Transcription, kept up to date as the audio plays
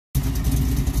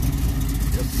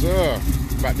sir.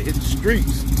 About to hit the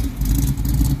streets.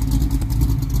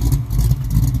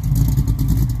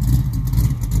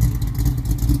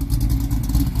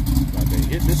 About to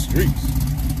hit the streets.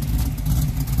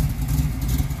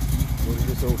 Go to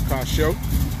this old car show.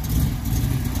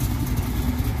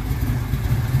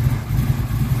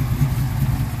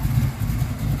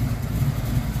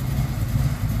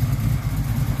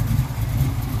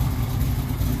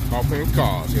 Coffee and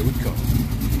Cars, here we come.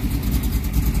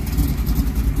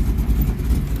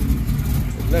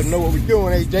 Let them know what we're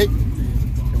doing, AJ.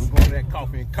 And we're going to that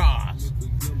Coffee and Cars.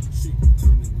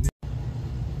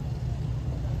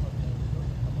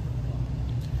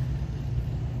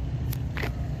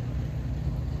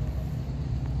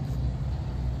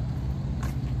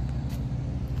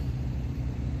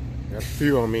 Got a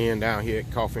few on me in down here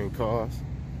at Coffee and Cars.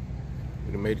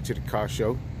 We done made it to the car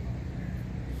show.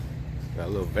 Got a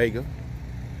little Vega.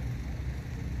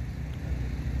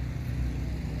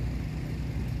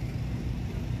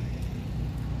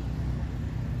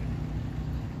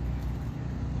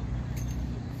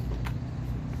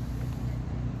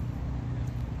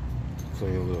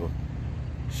 Clean little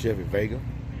Chevy Vega.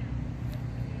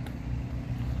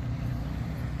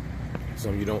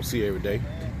 Something you don't see every day.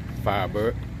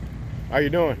 Firebird. How you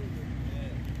doing?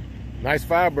 Nice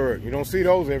Firebird. You don't see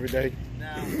those every day.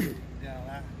 No.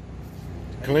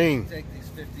 Clean. Take these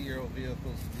 50-year-old vehicles,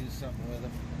 do something with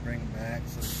them, bring them back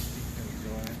so people can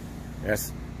enjoy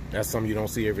them. That's something you don't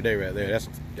see every day right there.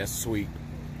 That's sweet.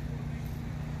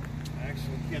 I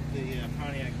actually kept the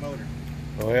Pontiac motor.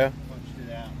 Oh yeah. Punched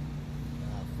it out,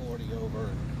 40 over.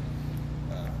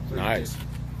 Nice.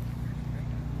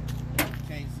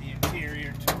 Changed the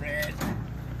interior to red.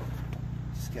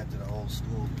 Just kept it old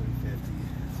school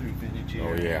 350 through vintage air.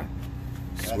 Oh yeah.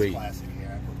 That's Sweet. classic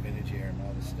air. I put vintage air and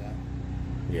all this stuff.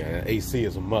 Yeah, AC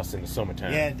is a must in the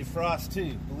summertime. Yeah, defrost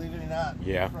too, believe it or not.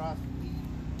 Yeah. Defrost heat.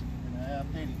 And I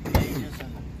updated the gauges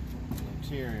and the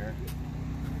interior.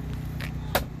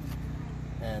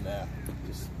 And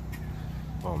just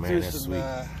Oh man, threw that's some sweet.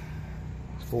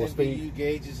 4-speed? NVU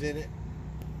gauges in it.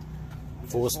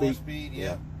 4-speed? 4-speed,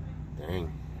 yeah.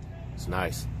 Dang. It's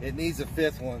nice. It needs a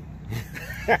fifth one.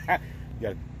 You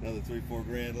got, Another 3-4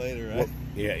 grand later, right? what,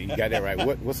 yeah, you got that right.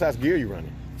 What size gear you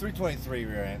running? 323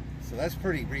 rear end. So that's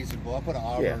pretty reasonable. I put an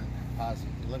Auburn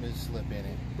positive limited slip in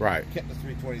it. Right. Kept the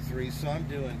 323, so I'm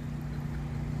doing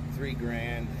 3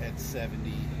 grand at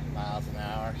 70 miles an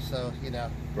hour. So, you know,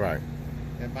 Right.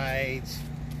 at my age,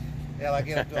 hell, I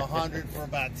get up to 100 for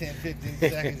about 10, 15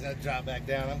 seconds. I drop back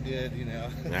down. I'm good, you know.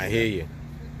 I hear you.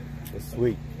 It's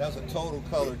sweet. That was a total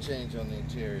color change on the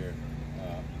interior.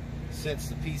 Since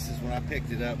the pieces, when I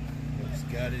picked it up, it was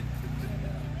gutted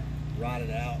and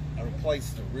rotted out. I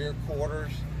replaced the rear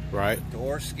quarters, Right.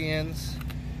 door skins.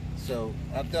 So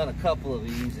I've done a couple of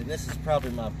these, and this is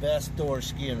probably my best door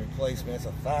skin replacement. It's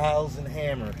 1,000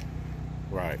 hammer,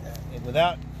 Right. and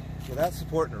without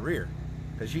supporting the rear,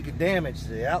 because you could damage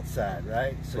the outside,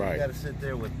 right? So Right. you got to sit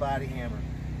there with body hammer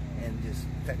and just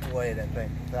peck away at that thing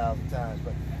 1,000 times.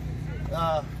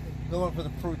 But going for the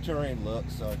Pruturian look,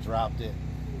 so I dropped it.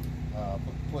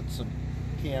 Put some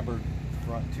cambered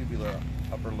front tubular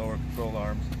upper lower control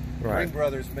arms. Right. Ring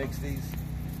Brothers makes these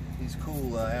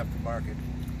cool aftermarket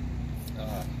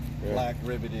black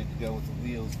riveted to go with the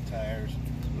wheels and tires.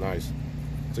 Nice.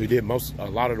 So you did a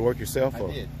lot of the work yourself? I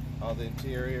did all the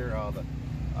interior, all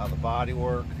the body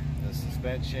work, the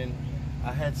suspension.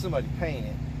 I had somebody paint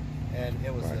it, and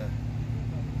it was Right.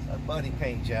 a buddy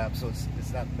paint job, so it's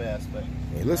not the best, but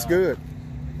It looks good.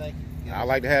 Thank you. I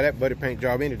like to have that buddy paint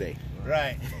job any day.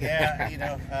 Right. Yeah. You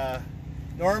know,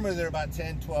 normally they're about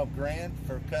 10, 12 grand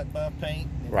for cut buff paint.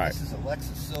 And Right. This is a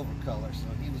Lexus silver color, so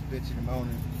he was bitching and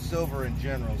moaning. Silver in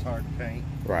general is hard to paint,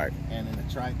 Right. and in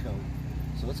a tri-coat,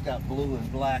 so it's got blue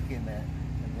and black in that,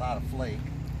 and a lot of flake.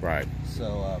 Right.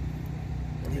 So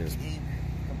he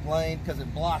complained because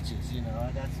it blotches. You know,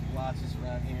 I got some blotches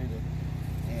around here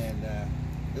and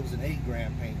it was an 8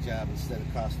 grand paint job instead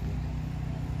of costing me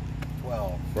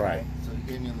 12. Right. So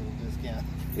he gave me a little discount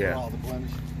Yeah. for all the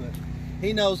blemishes. But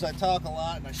he knows I talk a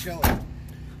lot and I show it.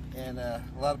 And a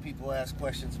lot of people ask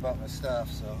questions about my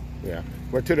stuff. So Yeah.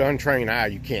 But to the untrained eye,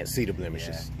 you can't see the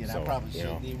blemishes. you know, So, I probably you know.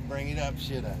 shouldn't even bring it up,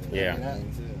 should I? Yeah. You know,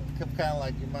 it's kind of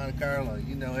like your Monte Carlo.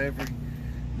 You know every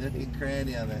nook and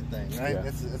cranny on that thing, right? Yeah.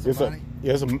 That's It's a a, Monte?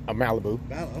 yeah, it's a Malibu.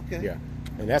 Oh, okay. Yeah.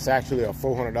 And that's actually a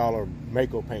 $400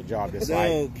 Mako paint job that's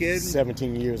No like kidding.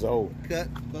 17 years old. Cut,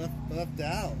 buffed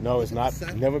out. No, it's not.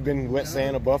 Never been wet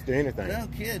sand or buffed or anything. No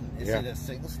kidding. Is Yeah. it a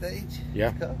single stage?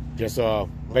 Yeah. Coat? Just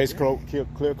base coat,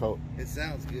 clear coat. It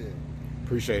sounds good.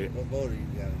 Appreciate it. What motor you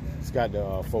got in It's got the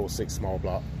 4.6 small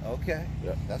block. that? Okay.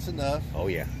 Yep. That's enough. Oh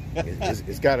yeah.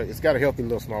 It's got a healthy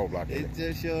little small block in It it.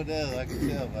 just sure does. I can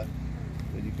tell by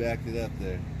when you backed it up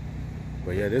there.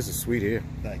 But yeah, this is sweet here.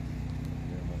 Thank you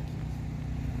very much.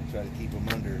 I try to keep them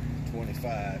under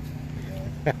 25, you know,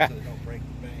 so they don't break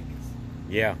the bank.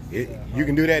 Yeah, you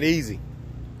can do that easy.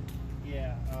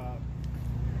 Yeah. I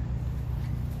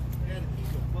got to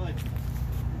keep a budget.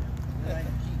 And I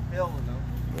keep building them.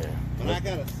 Yeah. But I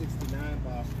got a 69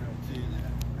 Boss now too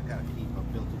that I got to keep. I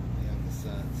built it with the youngest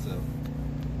son, so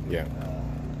Yeah.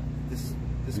 this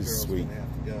This is girl's sweet. gonna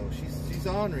have to go. She's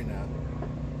ornery now.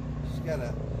 She's got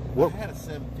a. What? I had a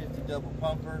 750 double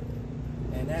pumper,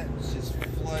 and that was just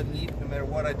flooding. Even no matter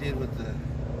what I did with the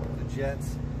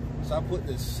jets, so I put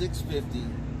this 650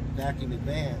 vacuum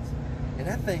advance, and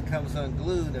that thing comes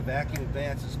unglued. The vacuum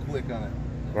advance is quick on it.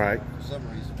 Right. For some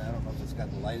reason, I don't know if it's got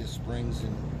the lightest springs,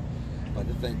 but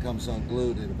the thing comes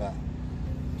unglued at about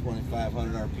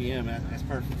 2,500 RPM. That's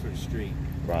perfect for the street.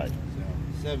 Right.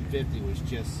 So 750 was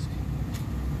just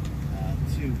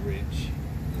too rich.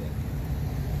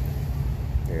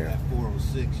 Yeah. That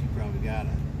 406, you probably got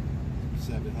a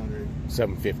 700.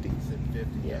 750.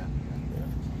 750, yeah. Yeah.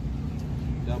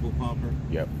 Double pumper.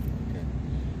 Yep. Okay.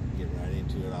 Get right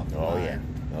into it off the Oh line. yeah.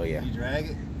 Oh yeah. You drag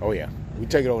it? Oh yeah. We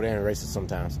take it over there and race it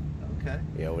sometimes. Okay.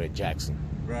 Yeah, over at Jackson.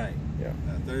 Right. Yeah.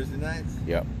 Thursday nights?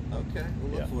 Yep. Okay.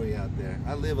 We'll look Yeah. for you out there.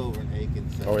 I live over in Aiken,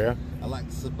 so Oh yeah. I like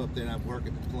to slip up there and I work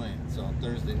at the plant. So on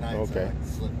Thursday nights, Okay. I like to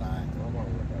slip by.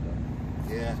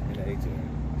 Yeah. In the 18.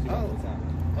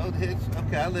 Oh, Hitch.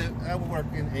 Okay, I work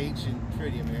in H in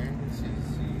Tritium area.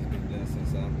 She's been there since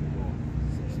I've been born.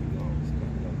 Since she's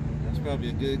gone. That's probably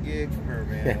a good gig for her,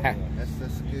 man.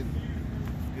 that's a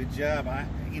good job.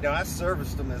 I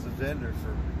serviced them as a vendor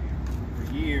for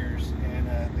years, and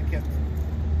they kept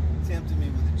tempting me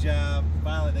with a job.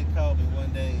 Finally, they called me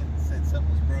one day and said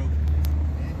something was broken.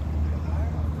 And they're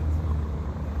hiring offensive.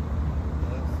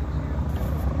 6 years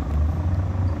ago.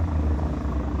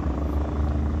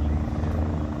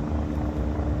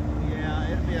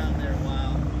 Yeah, it'll be out there a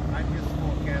while. I just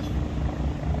forecasted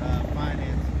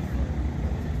financing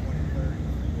for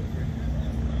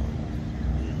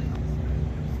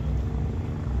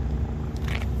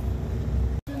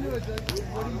 2030.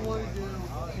 What do you want to do?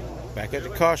 Back at the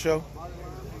car show.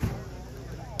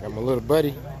 Got my little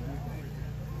buddy.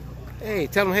 Hey,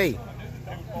 tell him hey.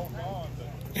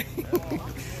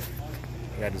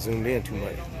 Got to zoom in too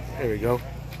much. There we go.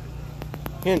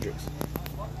 Hendrix.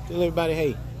 Tell everybody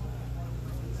hey.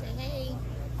 Say hey.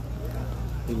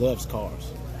 He loves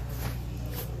cars.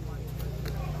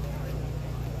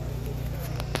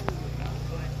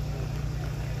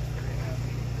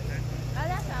 Oh,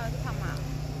 that's what I was talking about.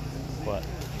 What?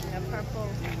 The purple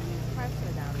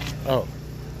person down there. Oh.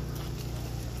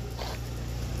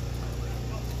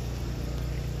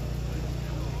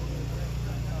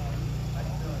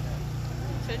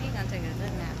 Sure, you're gonna take a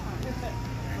good nap,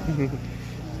 huh?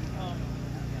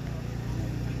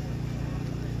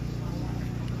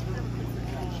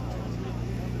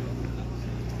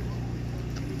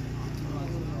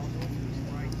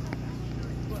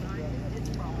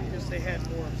 They had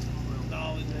more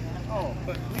knowledge. Oh,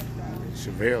 but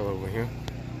Chevelle over here.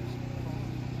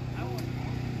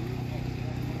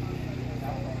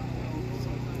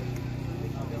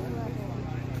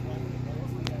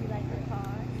 You like the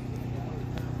car?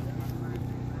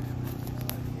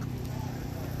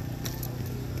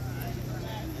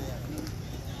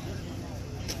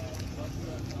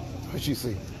 What you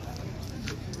see?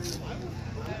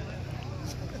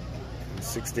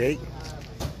 68.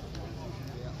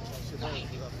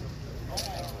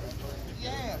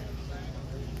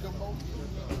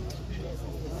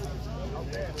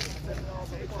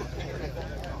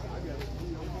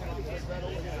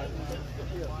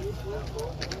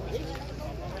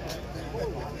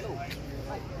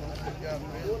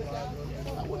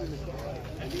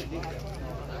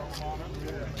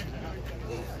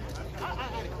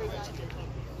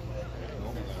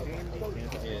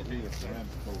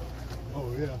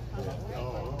 Oh, yeah.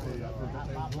 Oh, okay. I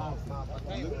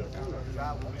think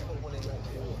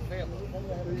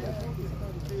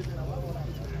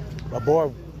My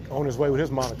boy on his way with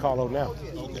his Monte Carlo now.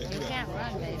 You can't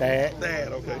run, baby.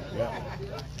 Dad. okay. Yeah.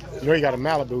 You know he got a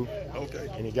Malibu Okay.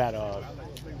 and he got I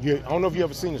don't know if you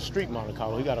ever seen the street Monte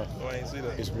Carlo. He got Oh, I ain't see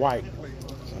that. it's white.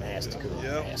 Nasty cool.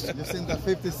 Yep. Nasty. You seen the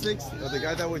 56? The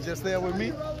guy that was just there with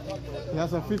me? He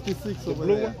has a 56 over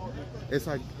blue there. one?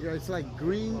 It's like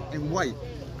green and white.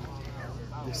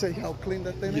 You see how clean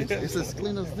that thing is? Yeah. It's as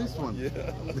clean as this one. Yeah.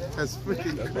 That's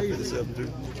freaking crazy.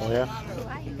 Oh yeah.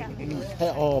 Why you got me?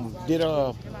 Hey, did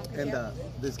And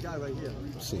this guy right here.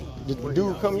 let's see, did the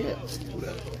dude come yet?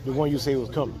 The one you say was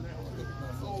coming.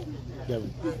 Yeah,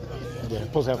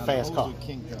 supposed to have a fast car.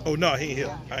 Oh no, he ain't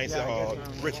here. I ain't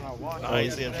seen Richard. I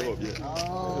ain't seen him show up yet.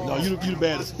 No, you the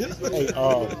baddest.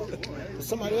 Hey,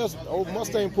 somebody else, old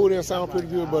Mustang pulled in, sound pretty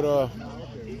good, but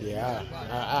yeah,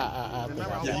 I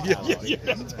think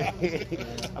yeah.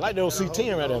 I like the old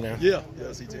C10 right there now. Yeah,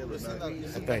 C10 was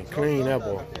nice. That thing clean, that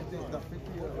boy.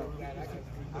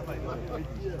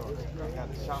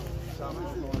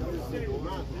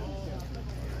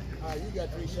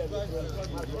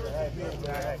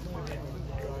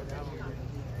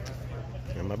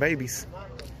 And my babies.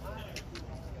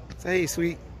 Say, hey,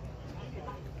 sweet.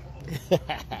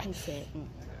 He said,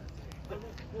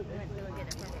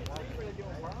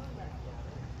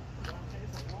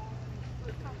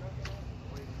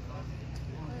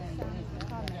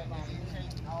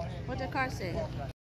 What the car say?